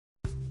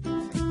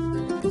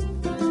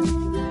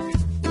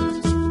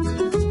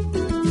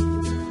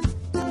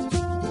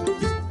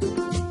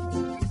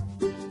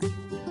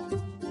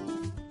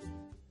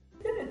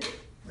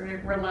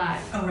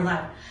we're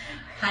live.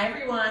 Hi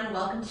everyone,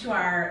 welcome to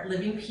our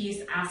Living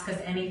Peace Ask Us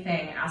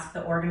Anything, Ask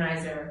the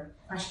Organizer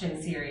question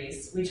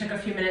series. We took a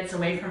few minutes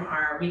away from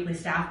our weekly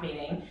staff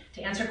meeting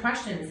to answer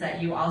questions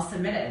that you all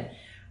submitted.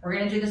 We're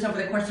going to do this over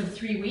the course of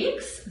 3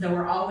 weeks, though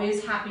we're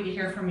always happy to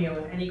hear from you.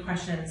 If any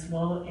questions,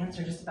 we'll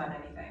answer just about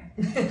anything.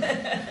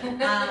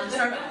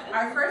 So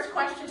our first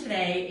question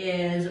today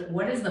is,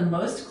 what is the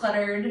most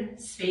cluttered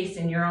space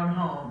in your own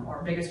home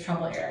or biggest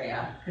trouble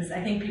area? Because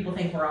I think people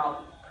think we're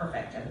all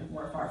perfect and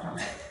we're far from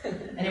it.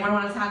 Anyone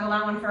want to tackle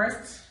that one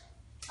first?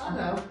 I'll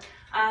go.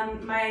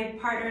 My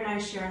partner and I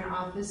share an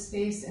office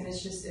space, and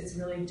it's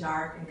really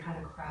dark and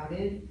kind of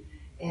crowded.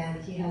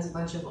 And he has a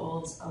bunch of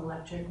old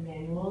electric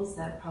manuals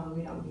that probably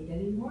we don't need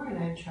anymore,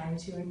 and I'm trying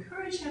to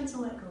encourage him to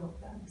let go of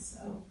them.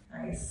 So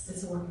Nice.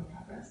 It's a work in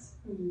progress.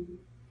 Mm-hmm.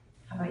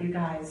 How about you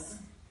guys?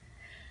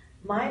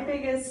 My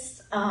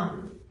biggest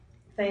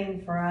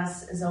thing for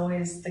us is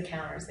always the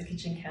counters, the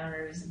kitchen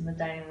counters and the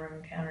dining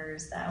room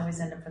counters that always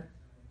end up with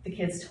the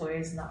kids'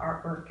 toys and the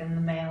artwork and the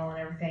mail and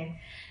everything.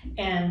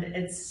 And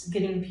it's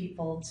getting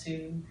people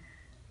to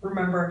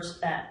remember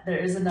that there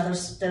is another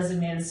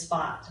designated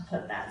spot to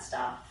put that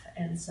stuff.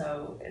 And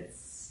so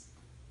it's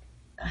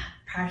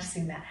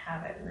practicing that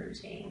habit and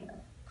routine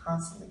of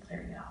constantly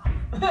clearing it off.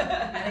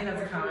 I think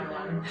that's a common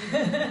one.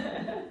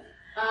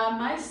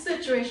 My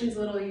situation's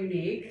a little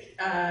unique,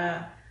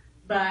 but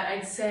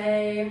I'd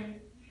say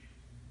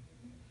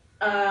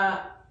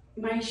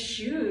my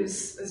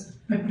shoes is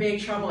a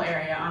big trouble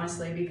area,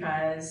 honestly,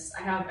 because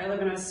I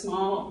live in a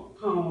small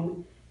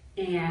home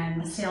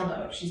and a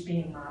sailboat. She's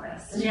being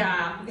modest.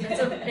 Yeah,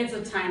 it's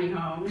a tiny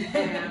home,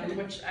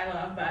 which I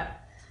love, but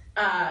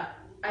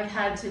I've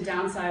had to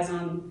downsize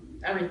on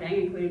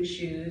everything, including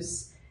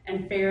shoes,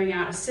 and figuring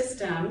out a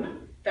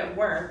system that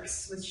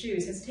works with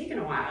shoes has taken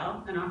a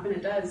while, and often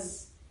it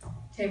does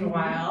take a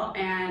while,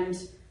 and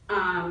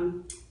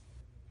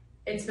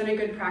it's been a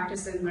good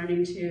practice in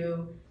learning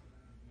to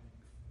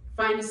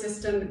find a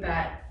system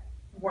that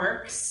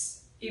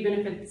works, even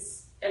if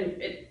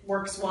it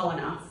works well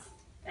enough,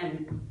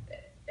 and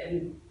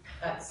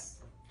that's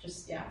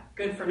just, yeah,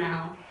 good for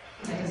now.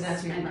 Because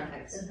that's your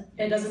perfect.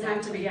 It doesn't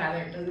have to be,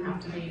 it doesn't have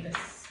to be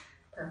this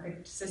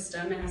perfect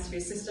system. It has to be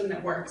a system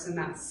that works, and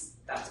that's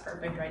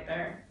perfect right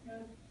there.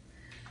 Yeah.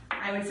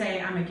 I would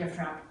say I'm a gift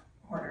wrap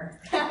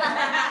hoarder. All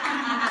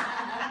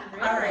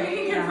right.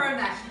 We can confirm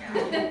that.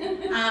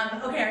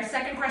 Okay, our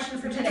second question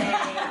for today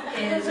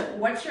is,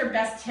 what's your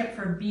best tip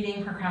for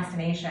beating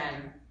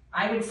procrastination?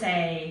 I would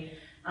say,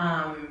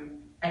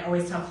 I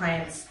always tell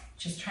clients,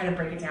 just try to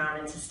break it down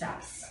into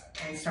steps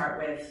and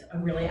start with a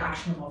really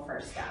actionable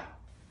first step.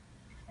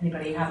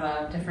 Anybody have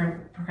a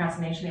different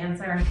procrastination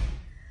answer?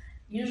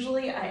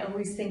 Usually I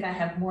always think I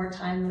have more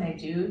time than I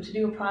do to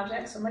do a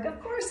project. So I'm like, of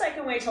course I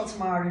can wait till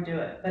tomorrow to do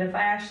it. But if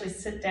I actually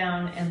sit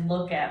down and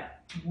look at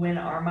when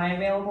are my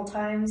available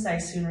times, I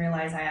soon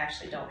realize I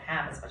actually don't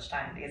have as much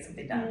time to get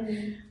something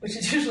done, which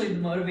is usually the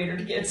motivator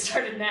to get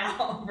started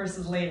now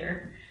versus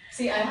later.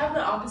 See, I have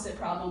the opposite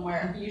problem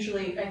where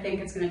usually I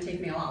think it's going to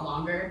take me a lot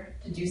longer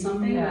to do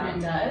something than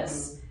it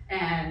does.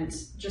 And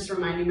just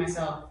reminding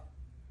myself,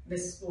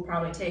 this will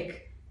probably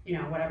take,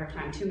 whatever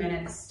time, 2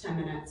 minutes, 10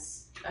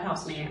 minutes. That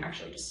helps me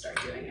actually just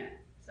start doing it.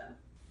 So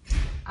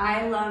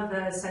I love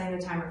the setting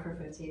the timer for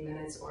 15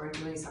 minutes or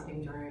doing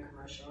something during a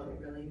commercial. It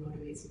really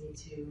motivates me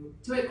to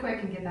do it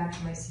quick and get back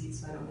to my seat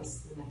so I don't miss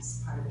the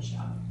next part of the show.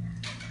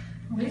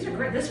 Well, these are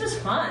great. This was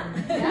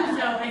fun. Yeah.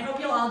 So I hope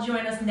you'll all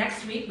join us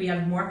next week. We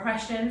have more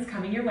questions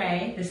coming your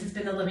way. This has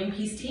been the Living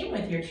Peace team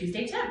with your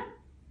Tuesday tip.